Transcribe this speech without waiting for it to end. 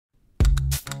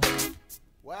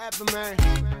What happened, man?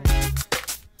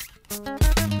 None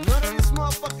of these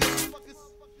motherfuckers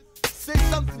say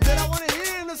something that I wanna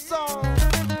hear in the song.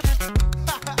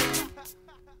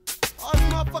 All these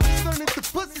motherfuckers turn into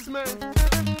pussies, man.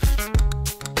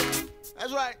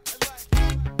 That's right.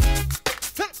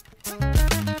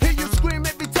 Hear you scream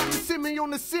every time you see me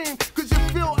on the scene, cause you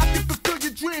feel I can fulfill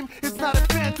your dream. It's not a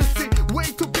fantasy. Way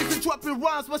too busy dropping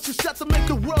rhymes, but you shut to make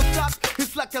the world stop.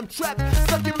 It's like I'm trapped,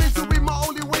 stuck in misery. My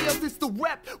only way out is to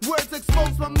rap. Words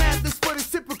expose my madness for these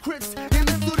hypocrites. In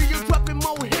the studio dropping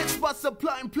more hits, but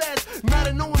supplying plans. Not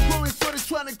a knowing growing, so they're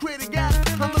trying to create a gap.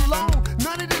 I'm alone.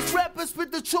 None of these rappers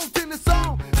spit the truth in the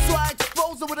song, so I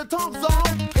expose it with a tongue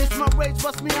zone. It's my rage,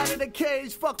 bust me out of the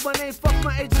cage. Fuck my name, fuck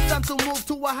my age. It's time to move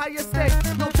to a higher stage.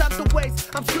 No time to waste.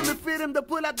 I'm screaming freedom to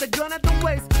pull out the gun at the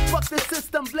waist. Fuck the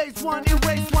system, blaze one,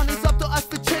 erase one. It's up to us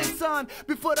to change, son.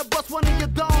 Before the bus one and you're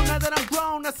gone. Now that I'm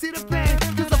grown, I see the pain,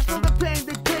 cause I feel the pain.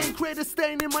 The pain create a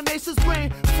stain in my nation's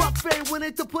brain. Fuck fame, we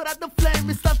need to put out the flame.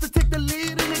 It's time to take the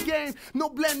lead in the game. No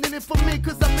blending it for me,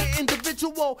 cause I'm an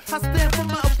individual. I stand for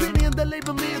my opinion, they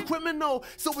label me a criminal.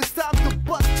 So it's time to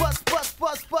bust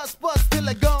till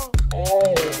I gone.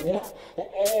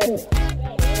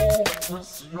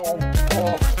 This young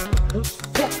buck is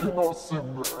fucking us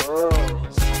in the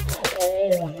ass.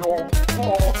 Young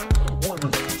buck, when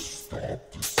did you stop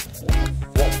this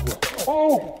motherfucker?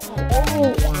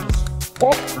 He's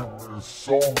fucking me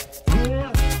so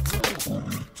good. We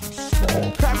need to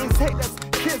stop. Parents hate us,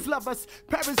 kids love us.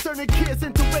 Parents turning kids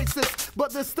into racists,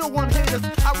 but they still want haters.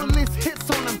 I release hits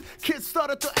on them. Kids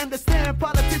started to understand.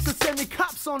 Politicians sending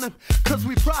cops on them, cause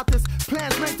we practice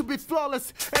plans made to be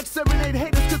flawless. Exterminate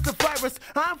haters cause the virus.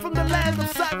 I'm from the land of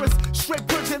Cyrus. Straight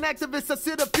Persian activists, I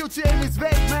see the future in his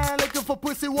vague, man. Looking for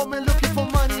pussy woman, looking for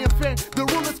money and fame. The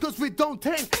rulers cause we don't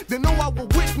think. They know our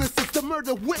weaknesses, the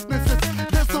murder witnesses.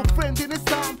 There's no friend in this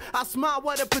time. I smile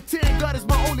while they pretend God is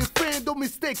my only friend. Don't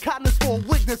mistake kindness for a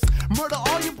weakness. Murder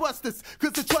all you busters,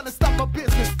 cause they're trying to stop my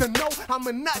business. They know I'm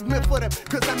a nightmare for them,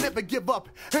 cause I never give up.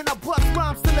 And I bust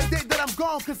rhymes till the day that I'm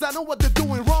gone, cause I know what they're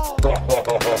doing wrong.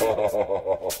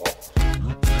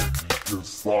 You think you can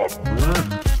stop me?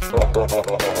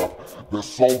 They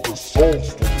sold their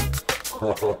souls to me.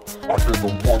 I gave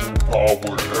them money,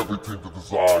 power, and everything to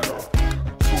desire.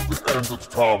 Until the end of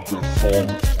time, their soul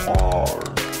is mine.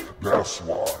 That's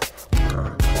why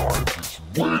mankind is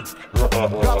weak.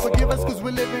 God forgive us cause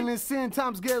we're living in sin.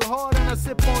 Times get hard and I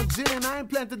sip on gin. I ain't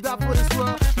planned to die for this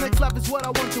world. Next life is what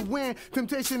I want to win.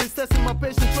 Temptation is testing my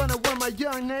patience, trying to win my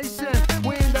young nation.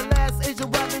 We're in the last age,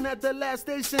 arriving at the last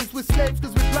stations. We're slaves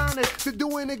cause we're blinded to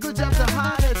doing a good job to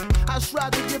hide it. I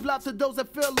strive to give love to those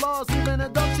that feel lost. Even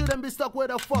adults shouldn't be stuck with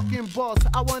a fucking boss.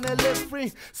 I wanna live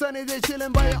free, sunny day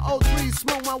chilling by an old tree.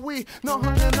 Smoke my weed, no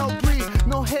hunger, no greed.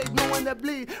 No hate, no one that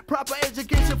bleed. Proper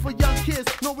education for young kids,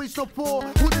 no rich, no poor.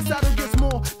 Who decide who gets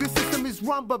more? This system is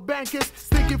run by bankers,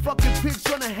 stinking fucking pigs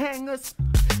trying to hang us.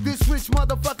 This rich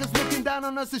motherfuckers looking down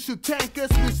on us and should tank us.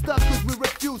 We're stuck cause we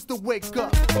refuse to wake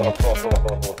up.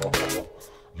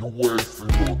 You're wasting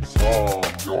your time,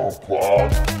 young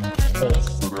buck.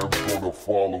 Most of them gonna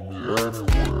follow me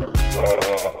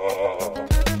anyway.